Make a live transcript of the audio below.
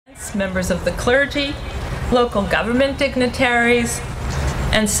parents, members of the clergy, local government dignitaries,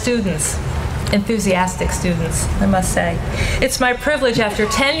 and students, enthusiastic students, I must say. It's my privilege after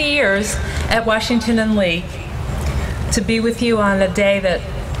 10 years at Washington and Lee to be with you on a day that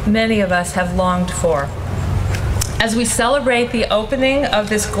many of us have longed for. As we celebrate the opening of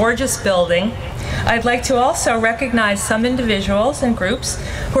this gorgeous building, I'd like to also recognize some individuals and groups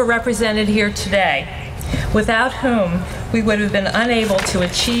who are represented here today, without whom we would have been unable to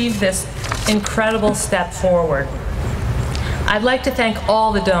achieve this incredible step forward. I'd like to thank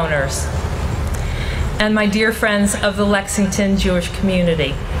all the donors and my dear friends of the Lexington Jewish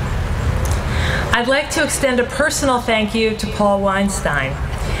community. I'd like to extend a personal thank you to Paul Weinstein,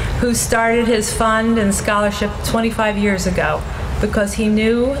 who started his fund and scholarship 25 years ago because he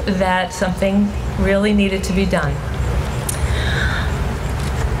knew that something really needed to be done.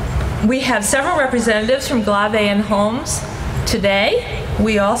 We have several representatives from Glave and Holmes today.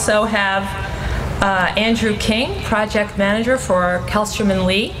 We also have Andrew King, project manager for Kellstrom and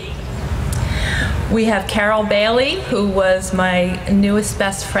Lee. We have Carol Bailey, who was my newest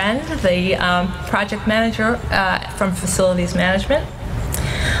best friend, the project manager from Facilities Management.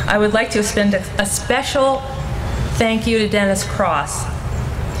 I would like to extend a special thank you to Dennis Cross,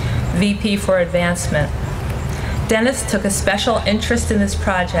 VP for Advancement. Dennis took a special interest in this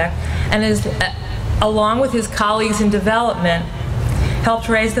project and is, along with his colleagues in development, helped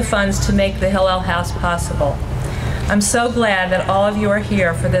raise the funds to make the Hillel House possible. I'm so glad that all of you are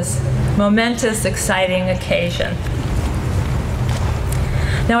here for this momentous, exciting occasion.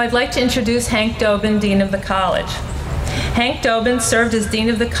 Now I'd like to introduce Hank Dobin, Dean of the College. Hank Dobin served as Dean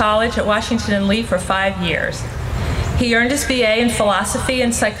of the College at Washington and Lee for 5 years. He earned his BA in Philosophy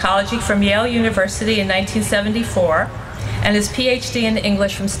and Psychology from Yale University in 1974 and his PhD in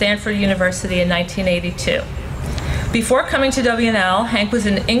English from Stanford University in 1982. Before coming to W&L, Hank was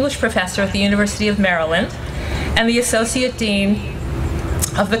an English professor at the University of Maryland and the Associate Dean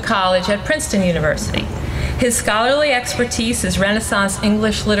of the college at Princeton University. His scholarly expertise is Renaissance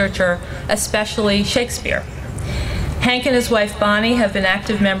English literature, especially Shakespeare. Hank and his wife Bonnie have been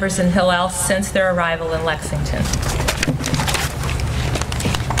active members in Hillel since their arrival in Lexington.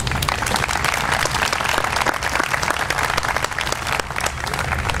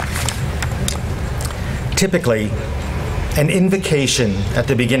 Typically, an invocation at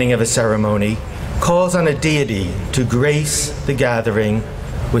the beginning of a ceremony calls on a deity to grace the gathering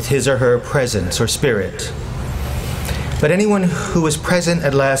with his or her presence or spirit. But anyone who was present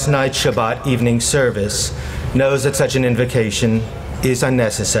at last night's Shabbat evening service knows that such an invocation is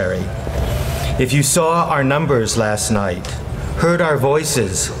unnecessary. If you saw our numbers last night, heard our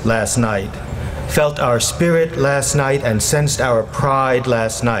voices last night, felt our spirit last night, and sensed our pride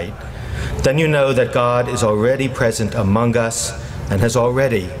last night, then you know that God is already present among us and has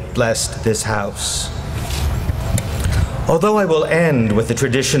already blessed this house. Although I will end with the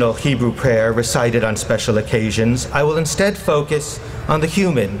traditional Hebrew prayer recited on special occasions, I will instead focus on the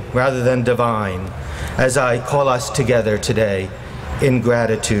human rather than divine as I call us together today in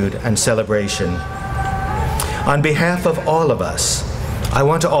gratitude and celebration. On behalf of all of us, I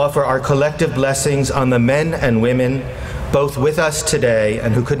want to offer our collective blessings on the men and women both with us today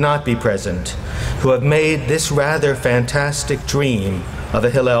and who could not be present, who have made this rather fantastic dream of a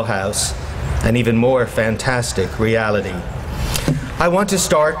Hillel House an even more fantastic reality. I want to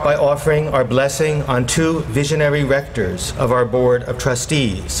start by offering our blessing on two visionary rectors of our Board of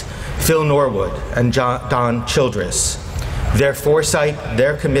Trustees, Phil Norwood and Don Childress. Their foresight,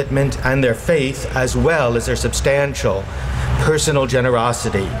 their commitment, and their faith, as well as their substantial personal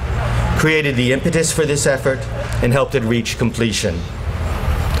generosity, created the impetus for this effort and helped it reach completion.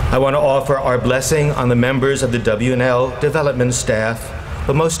 I want to offer our blessing on the members of the W&L development staff,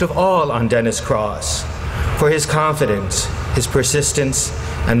 but most of all on Dennis Cross, for his confidence, his persistence,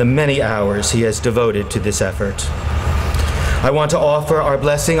 and the many hours he has devoted to this effort. I want to offer our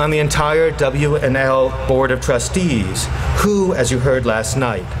blessing on the entire W&L Board of Trustees, who, as you heard last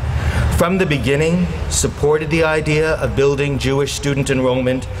night, from the beginning supported the idea of building Jewish student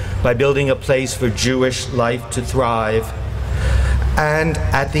enrollment by building a place for Jewish life to thrive, and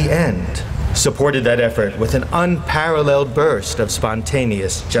at the end, supported that effort with an unparalleled burst of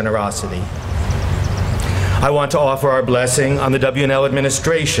spontaneous generosity. I want to offer our blessing on the W&L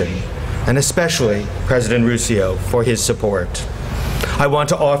administration, and especially President Ruscio for his support. I want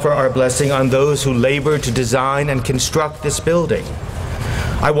to offer our blessing on those who labored to design and construct this building.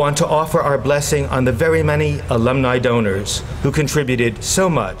 I want to offer our blessing on the very many alumni donors who contributed so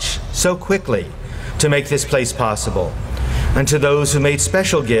much, so quickly, to make this place possible, and to those who made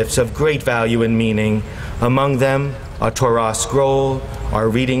special gifts of great value and meaning, among them a Torah scroll, our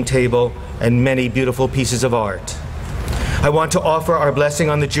reading table, and many beautiful pieces of art. I want to offer our blessing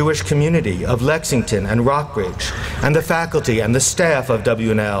on the Jewish community of Lexington and Rockbridge, and the faculty and the staff of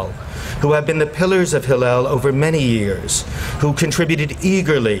WNL, who have been the pillars of Hillel over many years, who contributed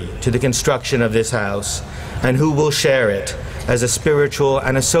eagerly to the construction of this house, and who will share it as a spiritual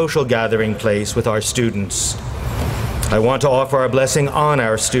and a social gathering place with our students. I want to offer our blessing on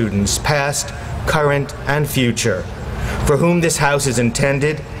our students, past, current, and future, for whom this house is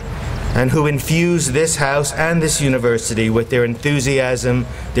intended, and who infuse this house and this university with their enthusiasm,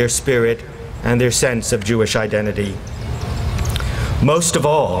 their spirit, and their sense of Jewish identity. Most of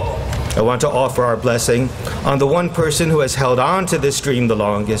all, I want to offer our blessing on the one person who has held on to this dream the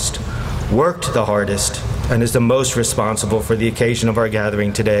longest, worked the hardest, and is the most responsible for the occasion of our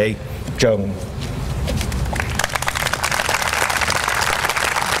gathering today, Joan.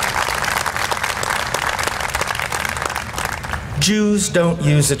 Jews don't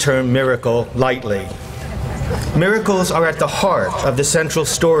use the term miracle lightly. Miracles are at the heart of the central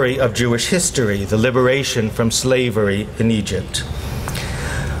story of Jewish history, the liberation from slavery in Egypt.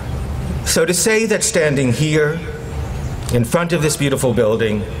 So to say that standing here, in front of this beautiful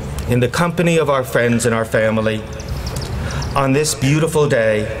building, in the company of our friends and our family, on this beautiful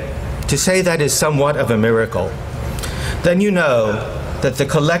day, to say that is somewhat of a miracle, then you know that the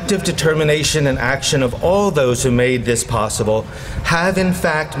collective determination and action of all those who made this possible have in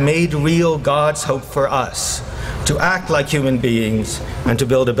fact made real God's hope for us to act like human beings and to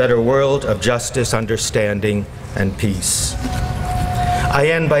build a better world of justice, understanding, and peace. I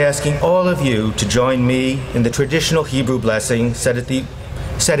end by asking all of you to join me in the traditional Hebrew blessing set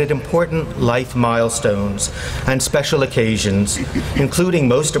at important life milestones and special occasions, including,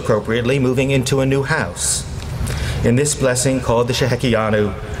 most appropriately, moving into a new house. In this blessing called the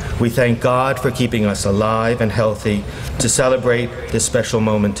Shehekianu, we thank God for keeping us alive and healthy to celebrate this special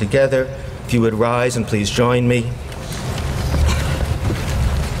moment together. If you would rise and please join me.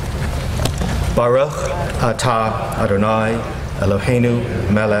 Baruch atah Adonai Eloheinu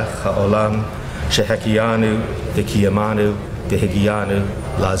melech haolam shehekianu v'kiyamanu v'higianu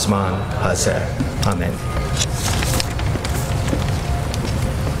lazman hazeh. Amen.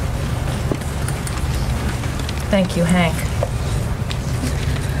 Thank you, Hank.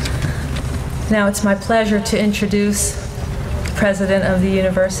 Now it's my pleasure to introduce the president of the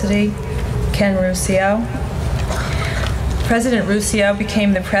university, Ken Ruscio. President Ruscio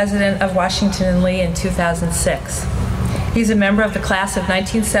became the president of Washington and Lee in 2006. He's a member of the class of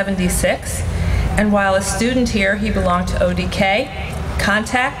 1976, and while a student here, he belonged to ODK,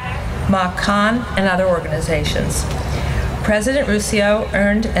 Contact, Mock Con, and other organizations. President Ruscio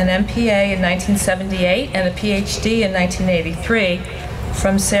earned an MPA in 1978 and a PhD in 1983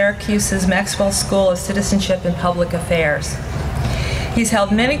 from Syracuse's Maxwell School of Citizenship and Public Affairs. He's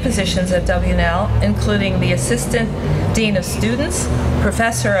held many positions at WNL, including the Assistant Dean of Students,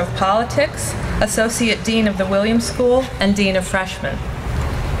 Professor of Politics, Associate Dean of the Williams School, and Dean of Freshmen.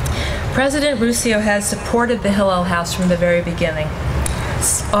 President Ruscio has supported the Hillel House from the very beginning,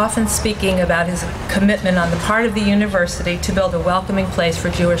 often speaking about his commitment on the part of the university to build a welcoming place for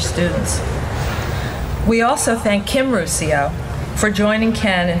Jewish students. We also thank Kim Ruscio for joining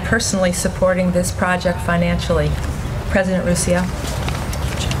Ken and personally supporting this project financially. President Ruscio.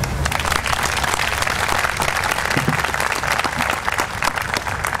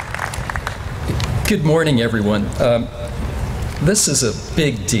 Good morning, everyone. This is a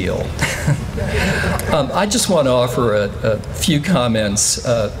big deal. I just want to offer a few comments,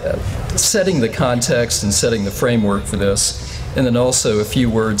 setting the context and setting the framework for this, and then also a few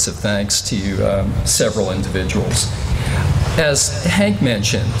words of thanks to several individuals. As Hank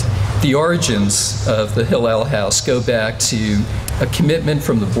mentioned, the origins of the Hillel House go back to a commitment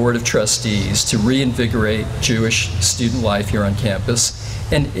from the Board of Trustees to reinvigorate Jewish student life here on campus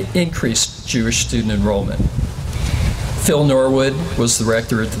and increase Jewish student enrollment. Phil Norwood was the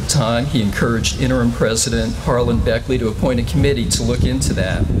rector at the time. He encouraged interim president Harlan Beckley to appoint a committee to look into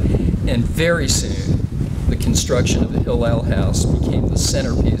that. And very soon, the construction of the Hillel House became the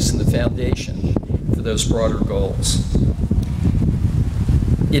centerpiece and the foundation for those broader goals.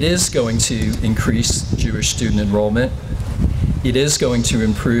 It is going to increase Jewish student enrollment. It is going to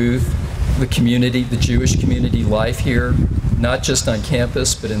improve the community, the Jewish community life here, not just on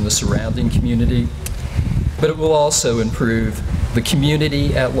campus, but in the surrounding community. But it will also improve the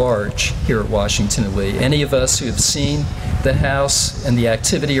community at large here at Washington and Lee. Any of us who have seen the house and the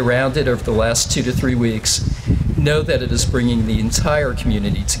activity around it over the last 2 to 3 weeks know that it is bringing the entire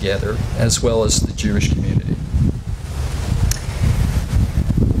community together, as well as the Jewish community.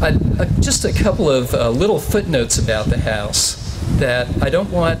 Just a couple of little footnotes about the house. that I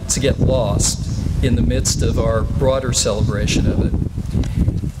don't want to get lost in the midst of our broader celebration of it.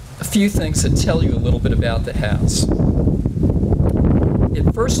 A few things that tell you a little bit about the house.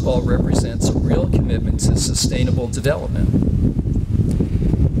 It first of all represents a real commitment to sustainable development.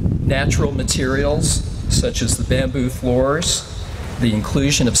 Natural materials such as the bamboo floors, the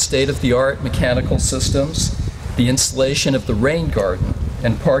inclusion of state-of-the-art mechanical systems, the installation of the rain garden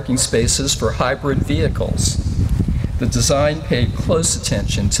and parking spaces for hybrid vehicles. The design paid close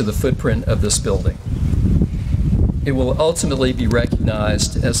attention to the footprint of this building. It will ultimately be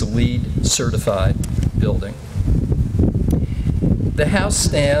recognized as a LEED certified building. The house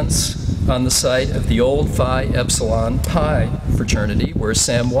stands on the site of the old Phi Epsilon Pi fraternity where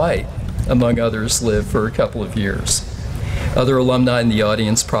Sam White, among others, lived for a couple of years. Other alumni in the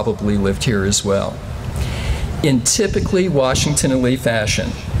audience probably lived here as well. In typically Washington and Lee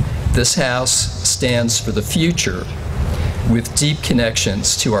fashion, this house stands for the future with deep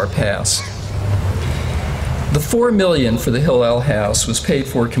connections to our past. The $4 million for the Hillel House was paid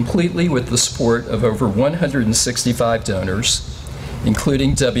for completely with the support of over 165 donors,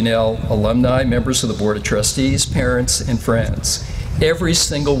 including W&L alumni, members of the Board of Trustees, parents, and friends. Every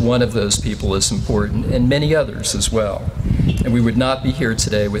single one of those people is important, and many others as well. And we would not be here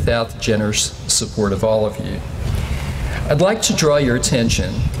today without the generous support of all of you. I'd like to draw your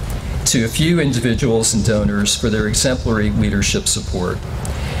attention to a few individuals and donors for their exemplary leadership support.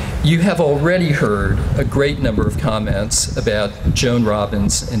 You have already heard a great number of comments about Joan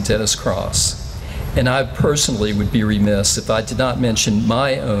Robbins and Dennis Cross. And I personally would be remiss if I did not mention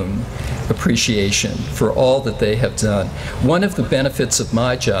my own appreciation for all that they have done. One of the benefits of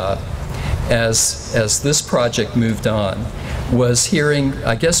my job as this project moved on was hearing,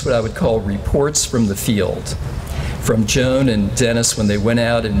 I guess what I would call reports from the field, from Joan and Dennis when they went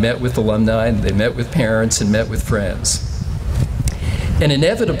out and met with alumni, and they met with parents and met with friends. And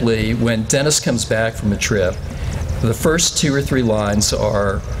inevitably, when Dennis comes back from a trip, the first 2 or 3 lines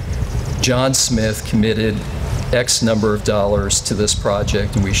are, John Smith committed X number of dollars to this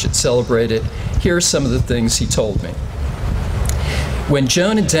project and we should celebrate it. Here are some of the things he told me. When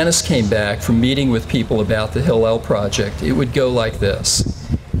Joan and Dennis came back from meeting with people about the Hillel project, it would go like this.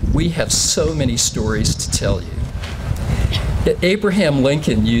 We have so many stories to tell you. Abraham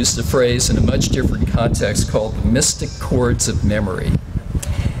Lincoln used a phrase in a much different context called the mystic chords of memory.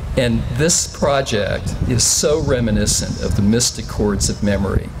 And this project is so reminiscent of the mystic chords of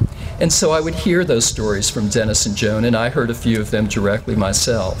memory. And so I would hear those stories from Dennis and Joan, and I heard a few of them directly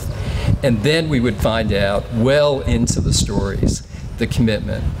myself. And then we would find out, well into the stories, the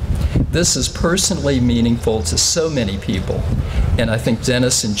commitment. This is personally meaningful to so many people, and I think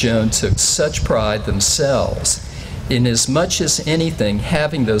Dennis and Joan took such pride themselves in, as much as anything,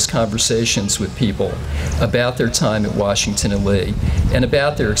 having those conversations with people about their time at Washington and Lee and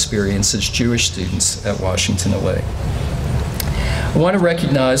about their experience as Jewish students at Washington and Lee. I want to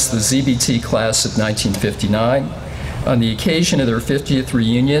recognize the ZBT class of 1959. On the occasion of their 50th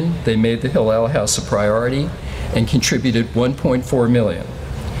reunion, they made the Hillel House a priority and contributed $1.4 million.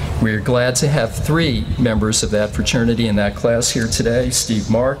 We are glad to have 3 members of that fraternity in that class here today, Steve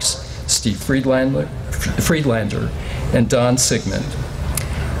Marks, Steve Friedlander, and Don Sigmund.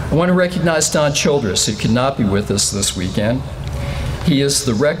 I want to recognize Don Childress, who could not be with us this weekend. He is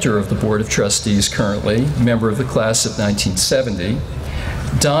the rector of the Board of Trustees currently, member of the class of 1970.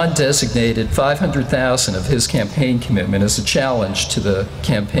 Don designated $500,000 of his campaign commitment as a challenge to the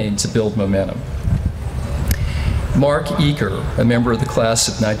campaign to build momentum. Mark Eaker, a member of the class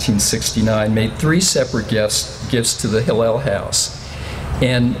of 1969, made 3 separate gifts to the Hillel House,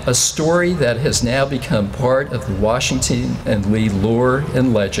 and a story that has now become part of the Washington and Lee lore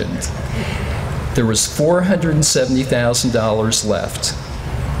and legend. There was $470,000 left.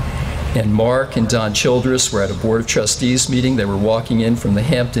 And Mark and Don Childress were at a Board of Trustees meeting. They were walking in from the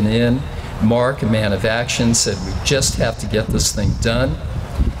Hampton Inn. Mark, a man of action, said, we just have to get this thing done.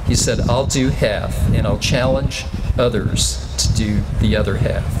 He said, I'll do half, and I'll challenge others to do the other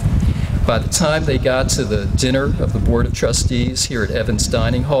half. By the time they got to the dinner of the Board of Trustees here at Evans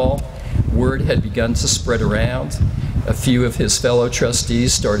Dining Hall, word had begun to spread around. A few of his fellow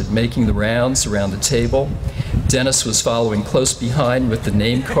trustees started making the rounds around the table. Dennis was following close behind with the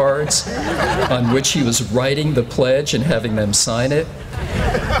name cards on which he was writing the pledge and having them sign it.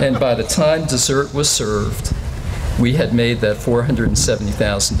 And by the time dessert was served, we had made that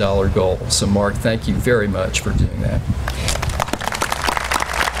 $470,000 goal. So Mark, thank you very much for doing that.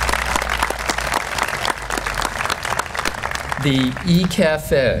 The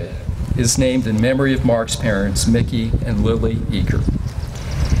E-Cafe is named in memory of Mark's parents, Mickey and Lily Eaker.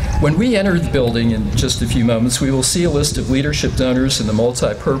 When we enter the building in just a few moments, we will see a list of leadership donors in the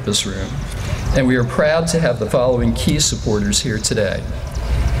multi-purpose room, and we are proud to have the following key supporters here today.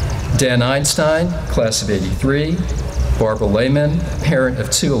 Dan Einstein, class of '83, Barbara Lehman, parent of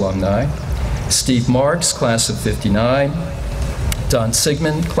 2 alumni, Steve Marks, class of '59, Don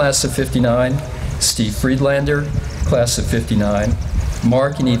Sigmund, class of '59, Steve Friedlander, class of '59,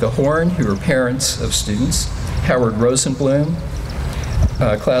 Mark and Eva Horn, who are parents of students, Howard Rosenblum,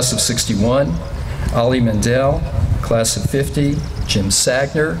 class of '61, Ali Mendel, class of '50, Jim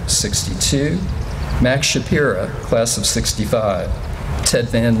Sagner, '62, Max Shapira, class of '65, Ted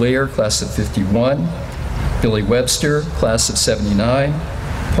Van Leer, class of '51, Billy Webster, class of '79,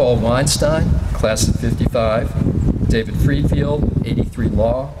 Paul Weinstein, class of '55, David Friedfield, '83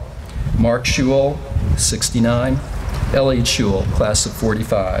 Law, Mark Schul, '69, Elliot Schul, class of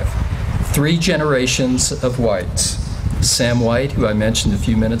 '45. 3 generations of Whites. Sam White, who I mentioned a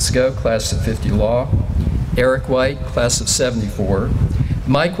few minutes ago, class of '50 Law, Eric White, class of '74,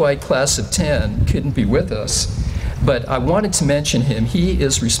 Mike White, class of '10, couldn't be with us, but I wanted to mention him. He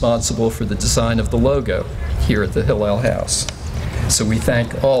is responsible for the design of the logo here at the Hillel House. So we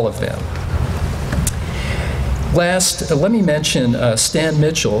thank all of them. Last, let me mention Stan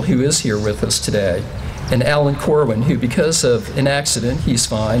Mitchell, who is here with us today, and Alan Corwin, who because of an accident, he's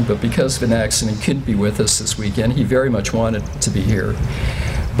fine, but because of an accident couldn't be with us this weekend. He very much wanted to be here.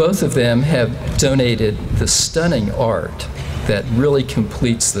 Both of them have donated the stunning art that really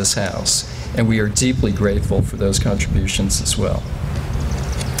completes this house, and we are deeply grateful for those contributions as well.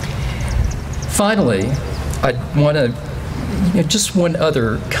 Finally, I want to just one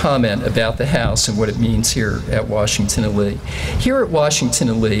other comment about the house and what it means here at Washington and Lee. Here at Washington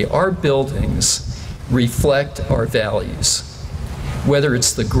and Lee, our buildings reflect our values. Whether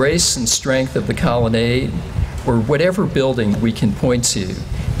it's the grace and strength of the colonnade or whatever building we can point to,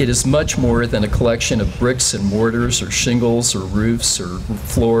 it is much more than a collection of bricks and mortars or shingles or roofs or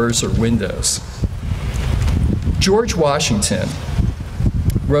floors or windows. George Washington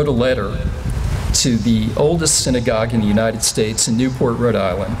wrote a letter to the oldest synagogue in the United States in Newport, Rhode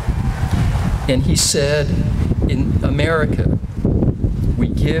Island, and he said, in America, we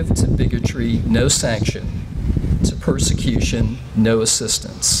give to bigotry no sanction, to persecution no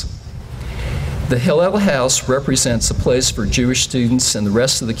assistance. The Hillel House represents a place for Jewish students and the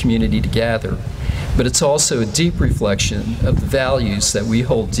rest of the community to gather, but it's also a deep reflection of the values that we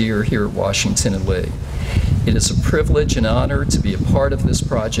hold dear here at Washington and Lee. It is a privilege and honor to be a part of this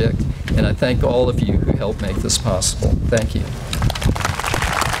project, and I thank all of you who helped make this possible. Thank you.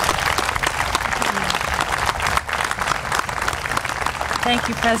 Thank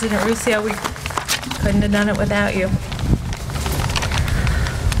you, President Ruscio. We couldn't have done it without you.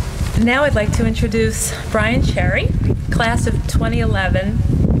 Now I'd like to introduce Brian Cherry, class of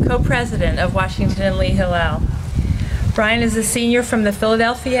 2011, co-president of Washington and Lee Hillel. Brian is a senior from the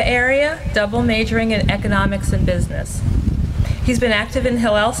Philadelphia area, double majoring in economics and business. He's been active in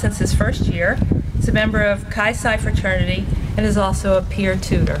Hillel since his first year. He's a member of Chi Psi fraternity and is also a peer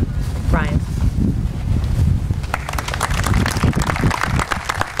tutor. Brian.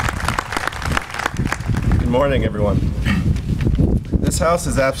 Good morning, everyone. This house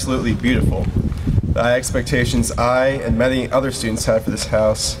is absolutely beautiful. The high expectations I and many other students had for this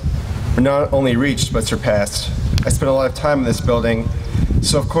house were not only reached but surpassed. I spent a lot of time in this building,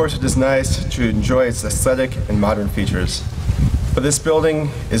 so of course it is nice to enjoy its aesthetic and modern features. But this building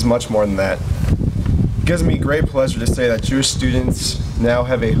is much more than that. It gives me great pleasure to say that Jewish students now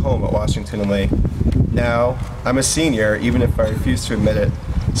have a home at Washington and Lee. Now, I'm a senior, even if I refuse to admit it,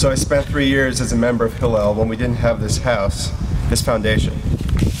 so I spent 3 years as a member of Hillel when we didn't have this house, this foundation.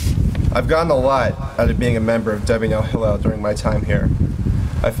 I've gotten a lot out of being a member of W&L Hillel during my time here.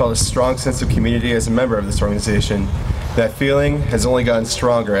 I felt a strong sense of community as a member of this organization. That feeling has only gotten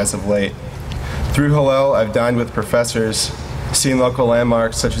stronger as of late. Through Hillel, I've dined with professors, seen local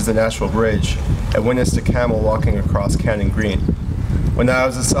landmarks such as the Nashville Bridge, and witnessed a camel walking across Canyon Green. When I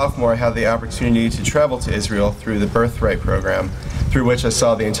was a sophomore, I had the opportunity to travel to Israel through the Birthright program, through which I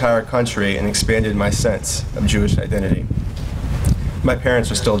saw the entire country and expanded my sense of Jewish identity. My parents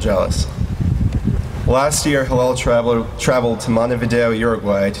are still jealous. Last year, Hillel traveled to Montevideo,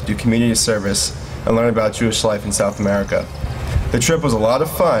 Uruguay to do community service and learn about Jewish life in South America. The trip was a lot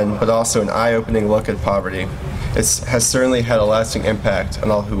of fun, but also an eye-opening look at poverty. It has certainly had a lasting impact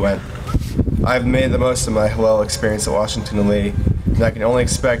on all who went. I've made the most of my Hillel experience at Washington and Lee, and I can only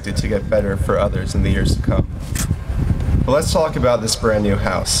expect it to get better for others in the years to come. But let's talk about this brand new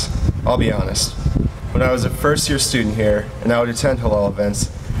house. I'll be honest. When I was a first-year student here, and I would attend Hillel events,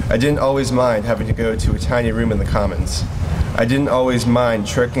 I didn't always mind having to go to a tiny room in the Commons. I didn't always mind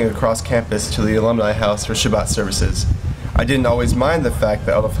trekking across campus to the alumni house for Shabbat services. I didn't always mind the fact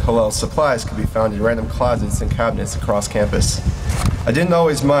that all of Hillel's supplies could be found in random closets and cabinets across campus. I didn't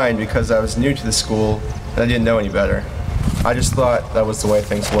always mind because I was new to the school and I didn't know any better. I just thought that was the way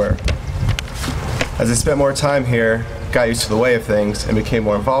things were. As I spent more time here, got used to the way of things, and became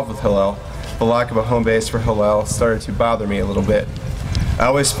more involved with Hillel, the lack of a home base for Hillel started to bother me a little bit. I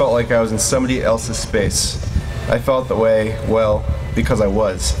always felt like I was in somebody else's space. I felt that way, well, because I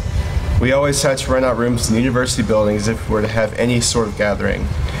was. We always had to rent out rooms in the university building as if we were to have any sort of gathering.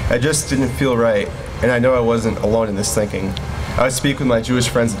 It just didn't feel right, and I know I wasn't alone in this thinking. I would speak with my Jewish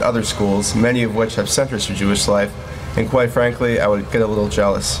friends at other schools, many of which have centers for Jewish life, and quite frankly, I would get a little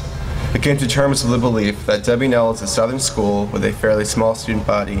jealous. I came to terms with the belief that W&L is a southern school with a fairly small student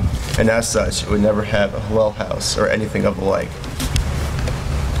body, and as such, it would never have a Hillel House or anything of the like.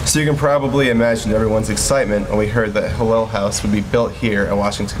 So you can probably imagine everyone's excitement when we heard that Hillel House would be built here at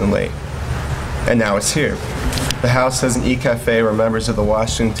Washington and Lee. And now it's here. The house has an e-cafe where members of the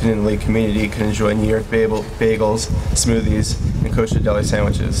Washington and Lee community can enjoy New York bagels, smoothies, and kosher deli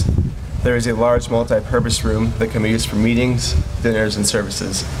sandwiches. There is a large multi-purpose room that can be used for meetings, dinners, and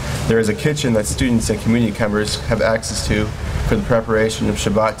services. There is a kitchen that students and community members have access to for the preparation of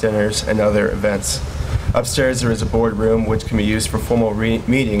Shabbat dinners and other events. Upstairs there is a boardroom which can be used for formal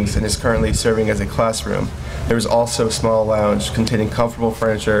meetings and is currently serving as a classroom. There is also a small lounge containing comfortable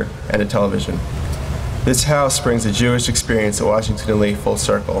furniture and a television. This house brings a Jewish experience at Washington and Lee full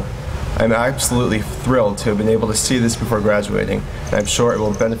circle. I'm absolutely thrilled to have been able to see this before graduating, and I'm sure it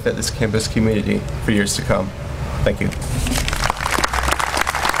will benefit this campus community for years to come. Thank you.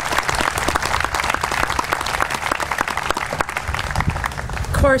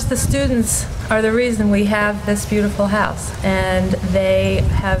 Of course, the students are the reason we have this beautiful house, and they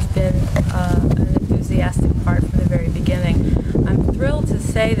have been an enthusiastic part from the very beginning. I'm thrilled to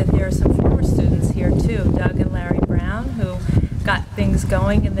say that there are some former students here too, Doug and Larry Brown, who got things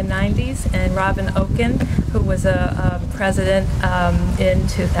going in the 90s, and Robin Oken, who was a president in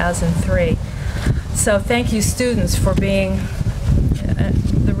 2003. So thank you, students, for being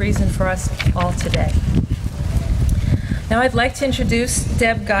the reason for us all today. Now I'd like to introduce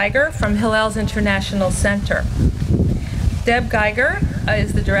Deb Geiger from Hillel's International Center. Deb Geiger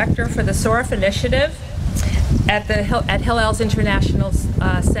is the director for the SORF Initiative at Hillel's International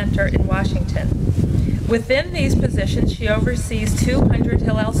Center in Washington. Within these positions, she oversees 200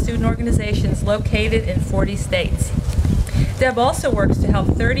 Hillel student organizations located in 40 states. Deb also works to help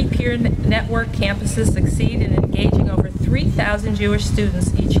 30 peer network campuses succeed in engaging over 3,000 Jewish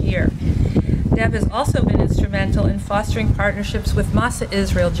students each year. Deb has also been instrumental in fostering partnerships with Masa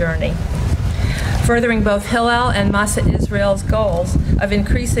Israel Journey, furthering both Hillel and Masa Israel's goals of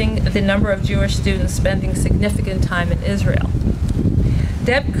increasing the number of Jewish students spending significant time in Israel.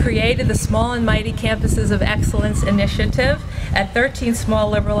 Deb created the Small and Mighty Campuses of Excellence initiative at 13 small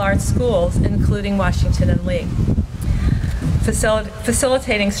liberal arts schools, including Washington and Lee,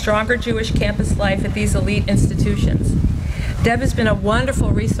 facilitating stronger Jewish campus life at these elite institutions. Deb has been a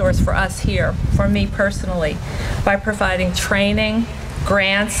wonderful resource for us here, for me personally, by providing training,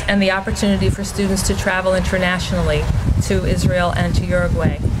 grants, and the opportunity for students to travel internationally to Israel and to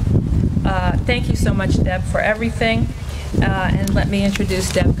Uruguay. Thank you so much, Deb, for everything. And let me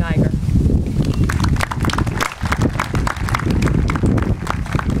introduce Deb Geiger.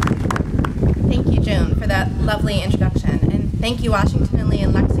 Thank you, Joan, for that lovely introduction. And thank you, Washington and Lee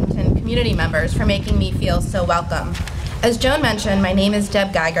and Lexington community members, for making me feel so welcome. As Joan mentioned, my name is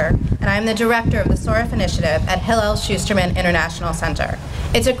Deb Geiger, and I'm the director of the SORF Initiative at Hillel Schusterman International Center.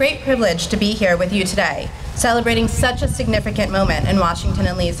 It's a great privilege to be here with you today, celebrating such a significant moment in Washington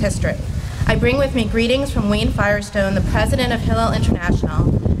and Lee's history. I bring with me greetings from Wayne Firestone, the president of Hillel International,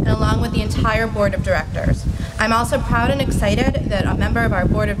 and along with the entire board of directors. I'm also proud and excited that a member of our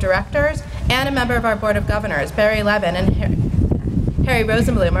board of directors and a member of our board of governors, Barry Levin and Harry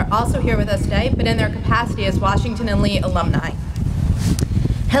Rosenblum, are also here with us today, but in their capacity as Washington and Lee alumni.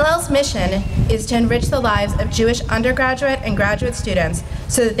 Hillel's mission is to enrich the lives of Jewish undergraduate and graduate students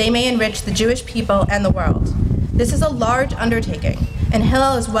so that they may enrich the Jewish people and the world. This is a large undertaking, and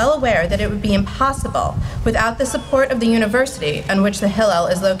Hillel is well aware that it would be impossible without the support of the university on which the Hillel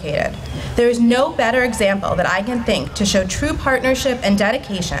is located. There is no better example that I can think to show true partnership and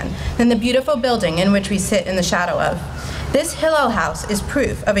dedication than the beautiful building in which we sit in the shadow of. This Hillel House is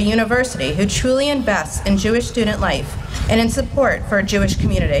proof of a university who truly invests in Jewish student life and in support for a Jewish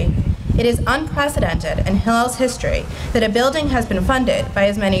community. It is unprecedented in Hillel's history that a building has been funded by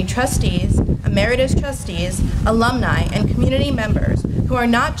as many trustees, emeritus trustees, alumni, and community members who are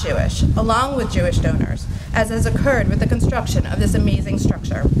not Jewish, along with Jewish donors, as has occurred with the construction of this amazing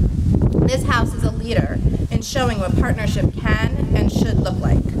structure. This house is a leader in showing what partnership can and should look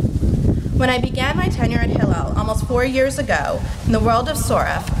like. When I began my tenure at Hillel almost 4 years ago in the world of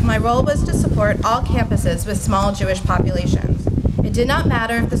Soref, my role was to support all campuses with small Jewish populations. It did not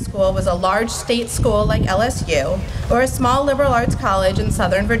matter if the school was a large state school like LSU or a small liberal arts college in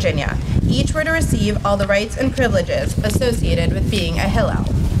Southern Virginia. Each were to receive all the rights and privileges associated with being a Hillel.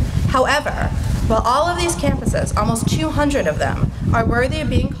 However, while all of these campuses, almost 200 of them, are worthy of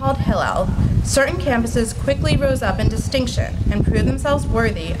being called Hillel, certain campuses quickly rose up in distinction and proved themselves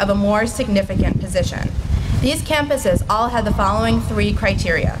worthy of a more significant position. These campuses all had the following 3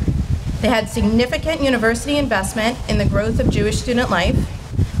 criteria. They had significant university investment in the growth of Jewish student life,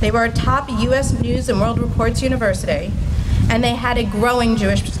 they were a top U.S. News and World Reports university, and they had a growing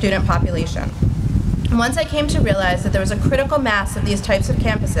Jewish student population. Once I came to realize that there was a critical mass of these types of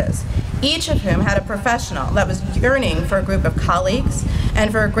campuses, each of whom had a professional that was yearning for a group of colleagues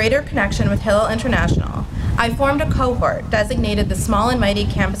and for a greater connection with Hillel International, I formed a cohort designated the Small and Mighty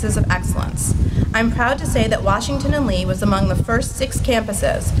Campuses of Excellence. I'm proud to say that Washington and Lee was among the first 6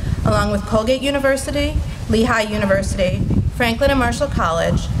 campuses, along with Colgate University, Lehigh University, Franklin and Marshall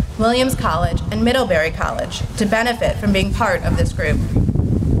College, Williams College, and Middlebury College, to benefit from being part of this group.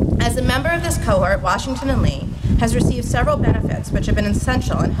 As a member of this cohort, Washington and Lee has received several benefits which have been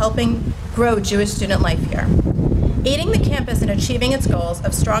essential in helping grow Jewish student life here. Aiding the campus in achieving its goals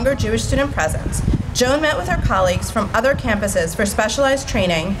of stronger Jewish student presence, Joan met with her colleagues from other campuses for specialized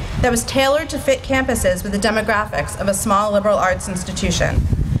training that was tailored to fit campuses with the demographics of a small liberal arts institution.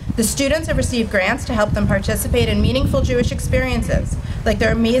 The students have received grants to help them participate in meaningful Jewish experiences, like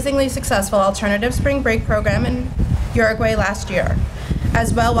their amazingly successful alternative spring break program in Uruguay last year.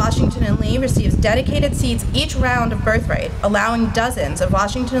 As well, Washington and Lee receives dedicated seats each round of Birthright, allowing dozens of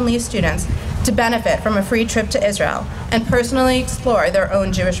Washington and Lee students to benefit from a free trip to Israel and personally explore their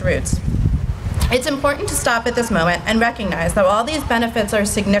own Jewish roots. It's important to stop at this moment and recognize that while these benefits are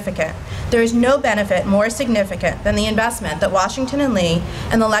significant, there is no benefit more significant than the investment that Washington and Lee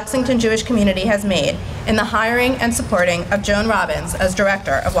and the Lexington Jewish community has made in the hiring and supporting of Joan Robbins as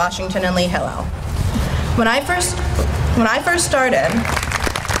director of Washington and Lee Hillel. When I first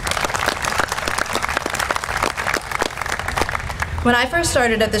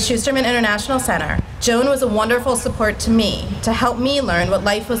started at the Schusterman International Center, Joan was a wonderful support to me to help me learn what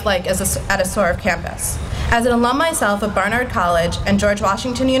life was like at a Soref campus. As an alum myself of Barnard College and George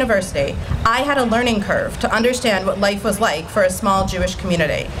Washington University, I had a learning curve to understand what life was like for a small Jewish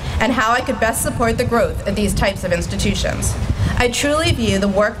community and how I could best support the growth of these types of institutions. I truly view the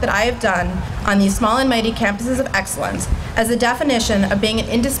work that I have done on these small and mighty campuses of excellence as the definition of being an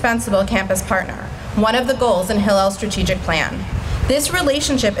indispensable campus partner, one of the goals in Hillel's strategic plan. This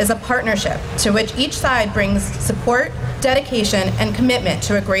relationship is a partnership to which each side brings support, dedication, and commitment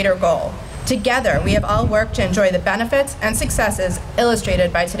to a greater goal. Together, we have all worked to enjoy the benefits and successes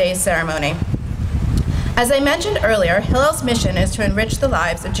illustrated by today's ceremony. As I mentioned earlier, Hillel's mission is to enrich the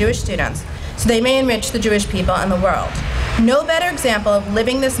lives of Jewish students so they may enrich the Jewish people and the world. No better example of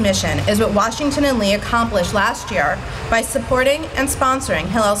living this mission is what Washington and Lee accomplished last year by supporting and sponsoring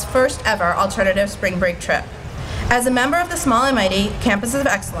Hillel's first ever alternative spring break trip. As a member of the Small and Mighty Campuses of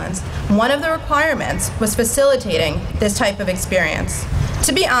Excellence, one of the requirements was facilitating this type of experience.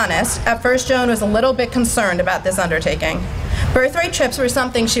 To be honest, at first Joan was a little bit concerned about this undertaking. Birthright trips were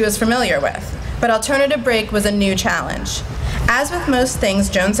something she was familiar with, but alternative break was a new challenge. As with most things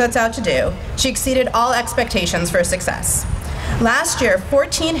Joan sets out to do, she exceeded all expectations for success. Last year,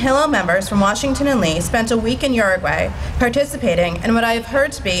 14 Hillel members from Washington and Lee spent a week in Uruguay participating in what I have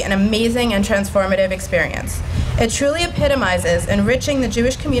heard to be an amazing and transformative experience. It truly epitomizes enriching the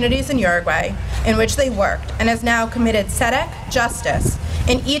Jewish communities in Uruguay in which they worked and has now committed tzedek, justice,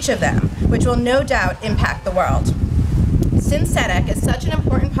 in each of them, which will no doubt impact the world. Since tzedek is such an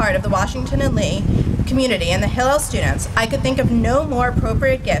important part of the Washington and Lee community and the Hillel students, I could think of no more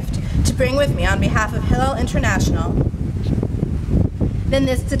appropriate gift to bring with me on behalf of Hillel International than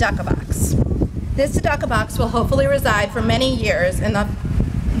this tzedakah box. This tzedakah box will hopefully reside for many years in the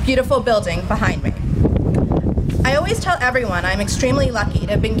beautiful building behind me. I always tell everyone I'm extremely lucky to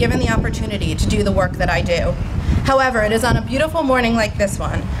have been given the opportunity to do the work that I do. However, it is on a beautiful morning like this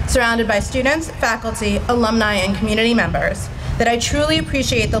one, surrounded by students, faculty, alumni, and community members, that I truly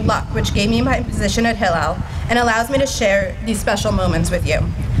appreciate the luck which gave me my position at Hillel and allows me to share these special moments with you.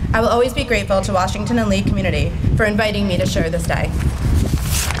 I will always be grateful to Washington and Lee community for inviting me to share this day.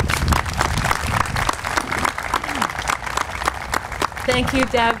 Thank you,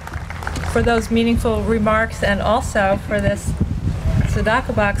 Deb, for those meaningful remarks and also for this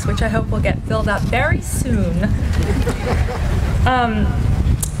tzedakah box, which I hope will get filled up very soon.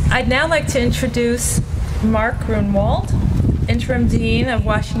 I'd now like to introduce Mark Grunwald, Interim Dean of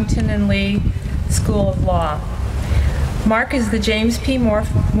Washington and Lee School of Law. Mark is the James P.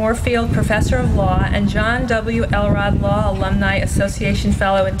 Moorfield Professor of Law and John W. Elrod Law Alumni Association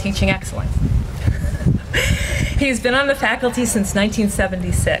Fellow in Teaching Excellence. He's been on the faculty since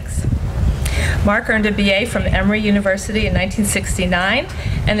 1976. Mark earned a BA from Emory University in 1969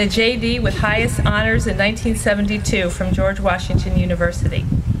 and a JD with highest honors in 1972 from George Washington University.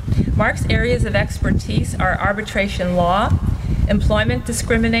 Mark's areas of expertise are arbitration law, employment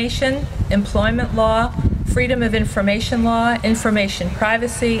discrimination, employment law, freedom of information law, information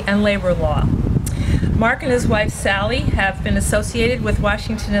privacy, and labor law. Mark and his wife Sally have been associated with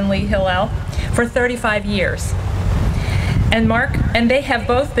Washington and Lee Hillel for 35 years. And they have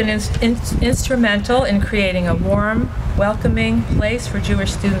both been instrumental in creating a warm, welcoming place for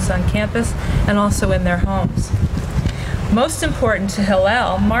Jewish students on campus and also in their homes. Most important to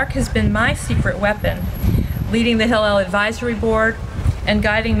Hillel, Mark has been my secret weapon, leading the Hillel Advisory Board and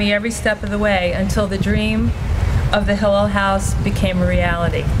guiding me every step of the way until the dream of the Hillel House became a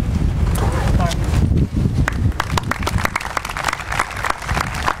reality. Mark.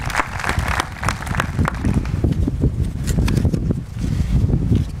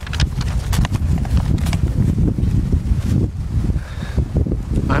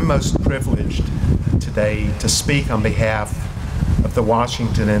 I'm most privileged today to speak on behalf of the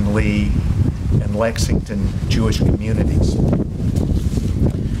Washington and Lee and Lexington Jewish communities.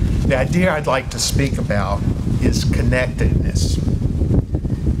 The idea I'd like to speak about is connectedness.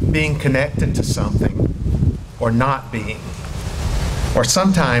 Being connected to something or not being, or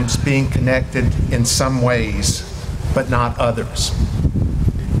sometimes being connected in some ways but not others.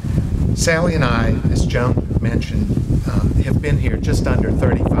 Sally and I, as Joan mentioned, have been here just under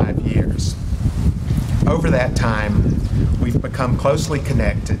 35 years. Over that time, we've become closely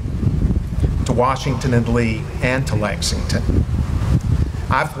connected to Washington and Lee and to Lexington.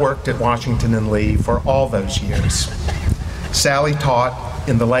 I've worked at Washington and Lee for all those years. Sally taught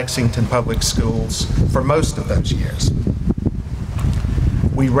in the Lexington Public Schools for most of those years.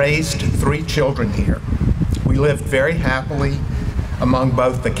 We raised 3 children here. We lived very happily among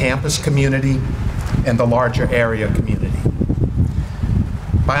both the campus community and the larger area community.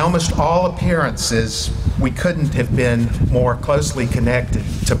 By almost all appearances, we couldn't have been more closely connected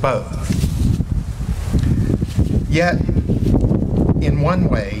to both. Yet, in one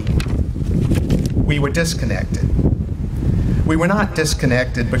way, we were disconnected. We were not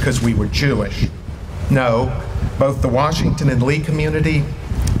disconnected because we were Jewish. No, both the Washington and Lee community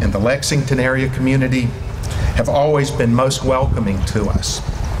and the Lexington area community have always been most welcoming to us.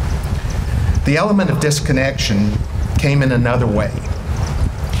 The element of disconnection came in another way.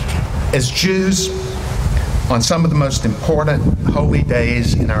 As Jews, on some of the most important holy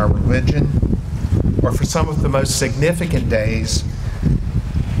days in our religion, or for some of the most significant days,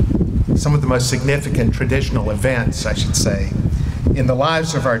 some of the most significant traditional events, I should say, in the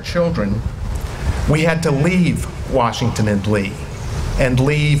lives of our children, we had to leave Washington and Lee and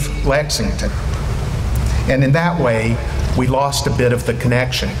leave Lexington. And in that way, we lost a bit of the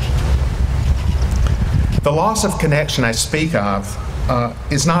connection. The loss of connection I speak of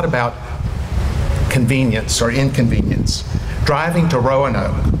is not about convenience or inconvenience. Driving to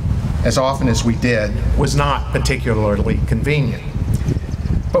Roanoke, as often as we did, was not particularly convenient.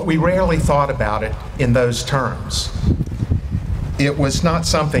 But we rarely thought about it in those terms. It was not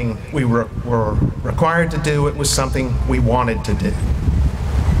something we were required to do, it was something we wanted to do.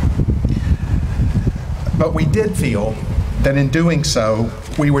 But we did feel that in doing so,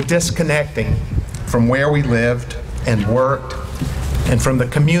 we were disconnecting from where we lived and worked and from the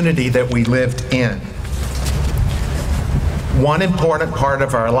community that we lived in. One important part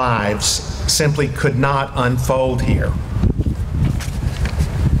of our lives simply could not unfold here.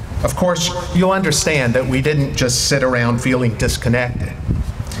 Of course, you'll understand that we didn't just sit around feeling disconnected.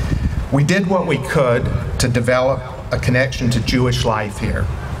 We did what we could to develop a connection to Jewish life here.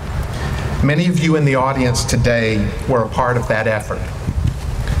 Many of you in the audience today were a part of that effort.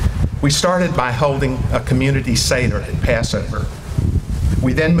 We started by holding a community Seder at Passover.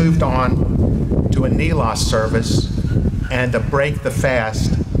 We then moved on to a Nilas service and a break the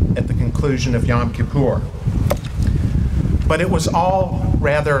fast at the conclusion of Yom Kippur. But it was all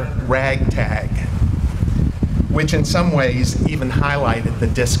rather ragtag, which in some ways even highlighted the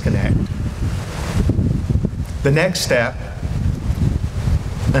disconnect. The next step,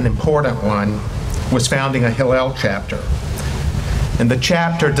 an important one, was founding a Hillel chapter. And the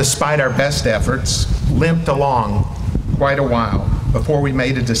chapter, despite our best efforts, limped along quite a while. before we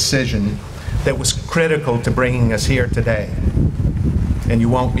made a decision that was critical to bringing us here today. And you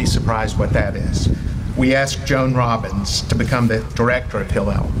won't be surprised what that is. We asked Joan Robbins to become the director of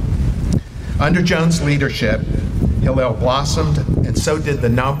Hillel. Under Joan's leadership, Hillel blossomed, and so did the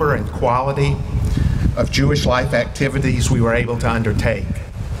number and quality of Jewish life activities we were able to undertake.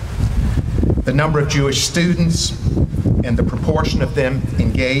 The number of Jewish students and the proportion of them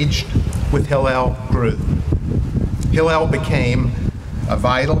engaged with Hillel grew. Hillel became a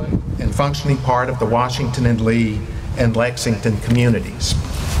vital and functioning part of the Washington and Lee and Lexington communities.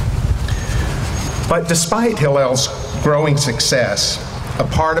 But despite Hillel's growing success, a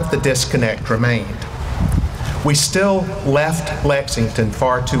part of the disconnect remained. We still left Lexington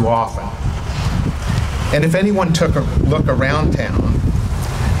far too often. And if anyone took a look around town,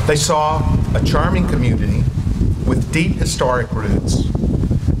 they saw a charming community with deep historic roots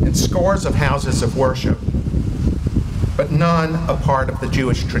and scores of houses of worship, but none a part of the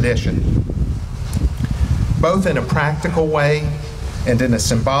Jewish tradition. Both in a practical way and in a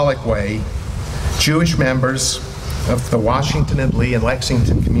symbolic way, Jewish members of the Washington and Lee and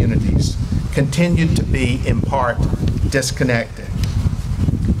Lexington communities continued to be, in part, disconnected.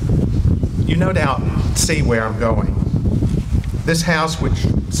 You no doubt see where I'm going. This house, which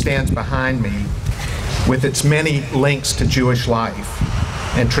stands behind me, with its many links to Jewish life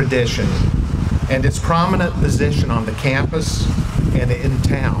and tradition, and its prominent position on the campus and in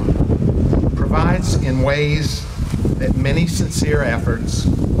town, provides in ways that many sincere efforts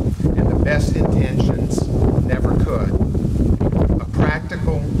and the best intentions never could, a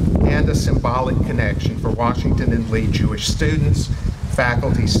practical and a symbolic connection for Washington and Lee Jewish students,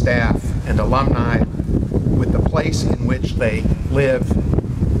 faculty, staff, and alumni with the place in which they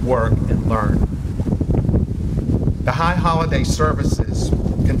live, work, and learn. The high holiday services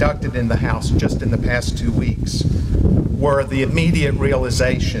conducted in the house just in the past 2 weeks were the immediate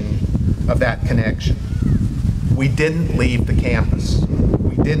realization of that connection. We didn't leave the campus.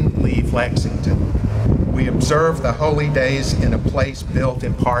 We didn't leave Lexington. We observed the holy days in a place built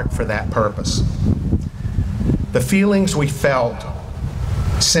in part for that purpose. The feelings we felt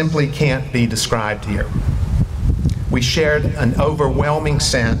simply can't be described here. We shared an overwhelming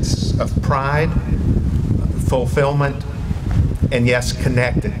sense of pride, fulfillment, and yes,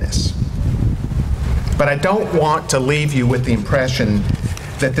 connectedness. But I don't want to leave you with the impression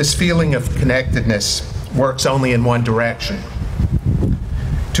that this feeling of connectedness works only in one direction.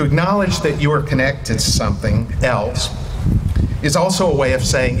 To acknowledge that you are connected to something else is also a way of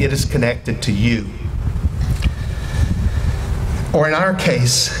saying it is connected to you. Or in our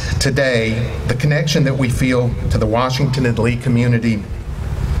case today, the connection that we feel to the Washington and Lee community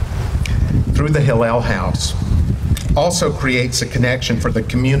through the Hillel House also creates a connection for the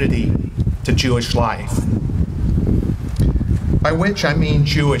community to Jewish life, by which I mean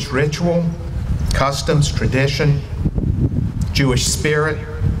Jewish ritual, customs, tradition, Jewish spirit,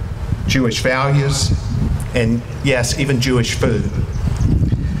 Jewish values, and yes, even Jewish food.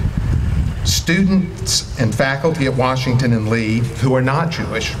 Students and faculty at Washington and Lee who are not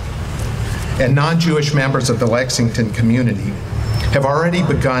Jewish and non-Jewish members of the Lexington community have already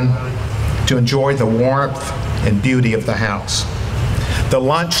begun to enjoy the warmth and beauty of the house. The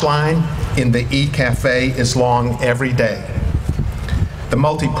lunch line in the E-Cafe is long every day. The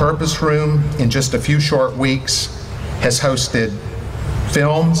multi-purpose room in just a few short weeks has hosted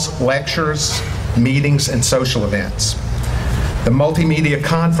films, lectures, meetings, and social events. The multimedia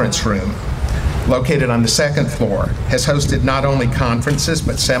conference room, located on the second floor, has hosted not only conferences,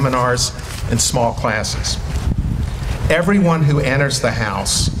 but seminars and small classes. Everyone who enters the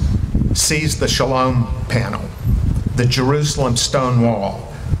house sees the Shalom panel, the Jerusalem stone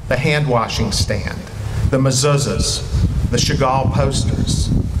wall, the hand-washing stand, the mezuzahs, the Chagall posters,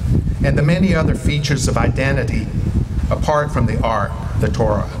 and the many other features of identity apart from the art, the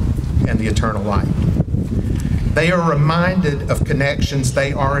Torah, and the eternal light. They are reminded of connections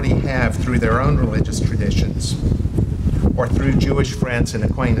they already have through their own religious traditions, or through Jewish friends and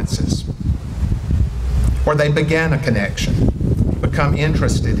acquaintances. Or they begin a connection, become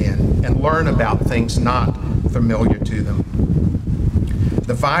interested in, and learn about things not familiar to them.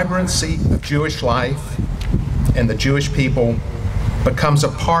 The vibrancy of Jewish life and the Jewish people becomes a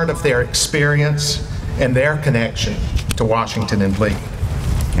part of their experience and their connection to Washington and Lee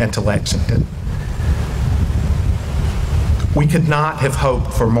and to Lexington. We could not have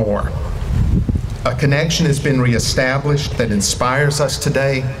hoped for more. A connection has been reestablished that inspires us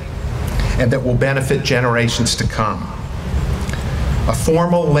today and that will benefit generations to come. A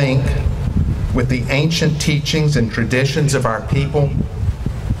formal link with the ancient teachings and traditions of our people,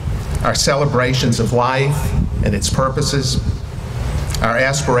 our celebrations of life and its purposes, our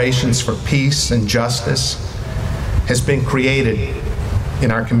aspirations for peace and justice has been created in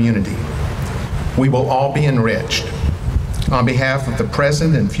our community. We will all be enriched. On behalf of the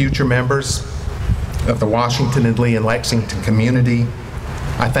present and future members of the Washington and Lee and Lexington community,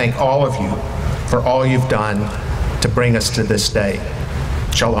 I thank all of you for all you've done to bring us to this day.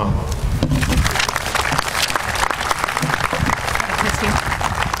 Shalom.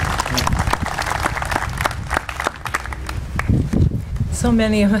 So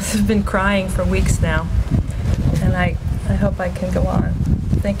many of us have been crying for weeks now, and I hope I can go on.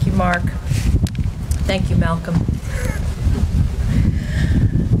 Thank you, Mark. Thank you, Malcolm.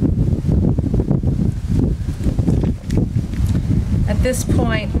 At this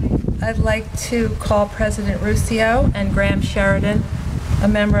point, I'd like to call President Ruscio and Graham Sheridan, a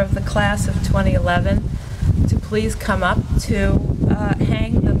member of the class of 2011, to please come up to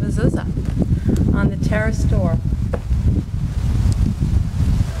hang the mezuzah on the terrace door.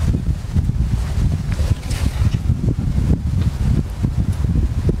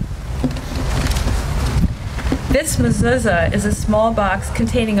 This mezuzah is a small box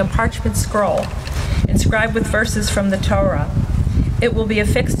containing a parchment scroll inscribed with verses from the Torah. It will be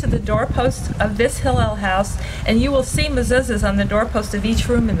affixed to the doorpost of this Hillel house, and you will see mezuzahs on the doorpost of each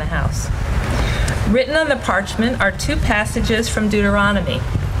room in the house. Written on the parchment are two passages from Deuteronomy.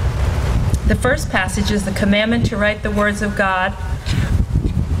 The first passage is the commandment to write the words of God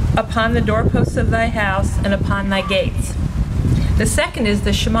upon the doorposts of thy house and upon thy gates. The second is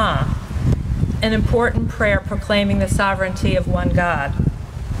the Shema, an important prayer proclaiming the sovereignty of one God.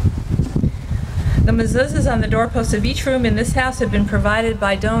 The mezuzahs on the doorposts of each room in this house have been provided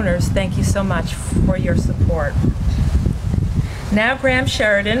by donors. Thank you so much for your support. Now Graham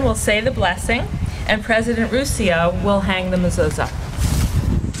Sheridan will say the blessing, and President Ruscio will hang the mezuzah.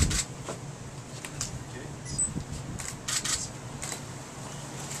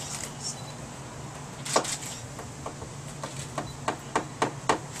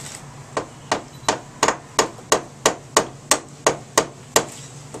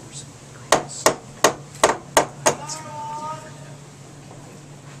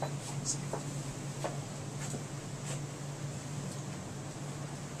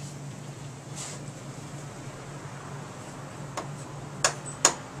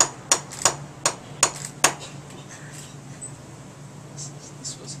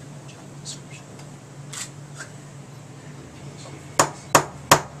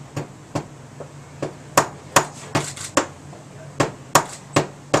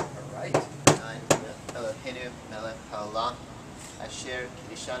 Asher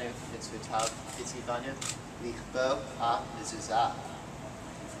Kiddushanu Mitzvotav Hitzivanu Lichbo Ha Mezuzah.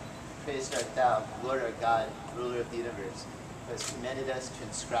 Praised art thou, Lord our God, ruler of the universe, who has commanded us to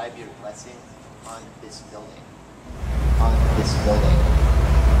inscribe your blessing on this building. On this building.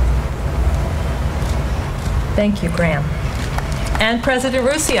 Thank you, Graham. And President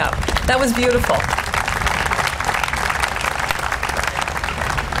Ruscio. That was beautiful.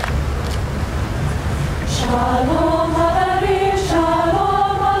 Shalom.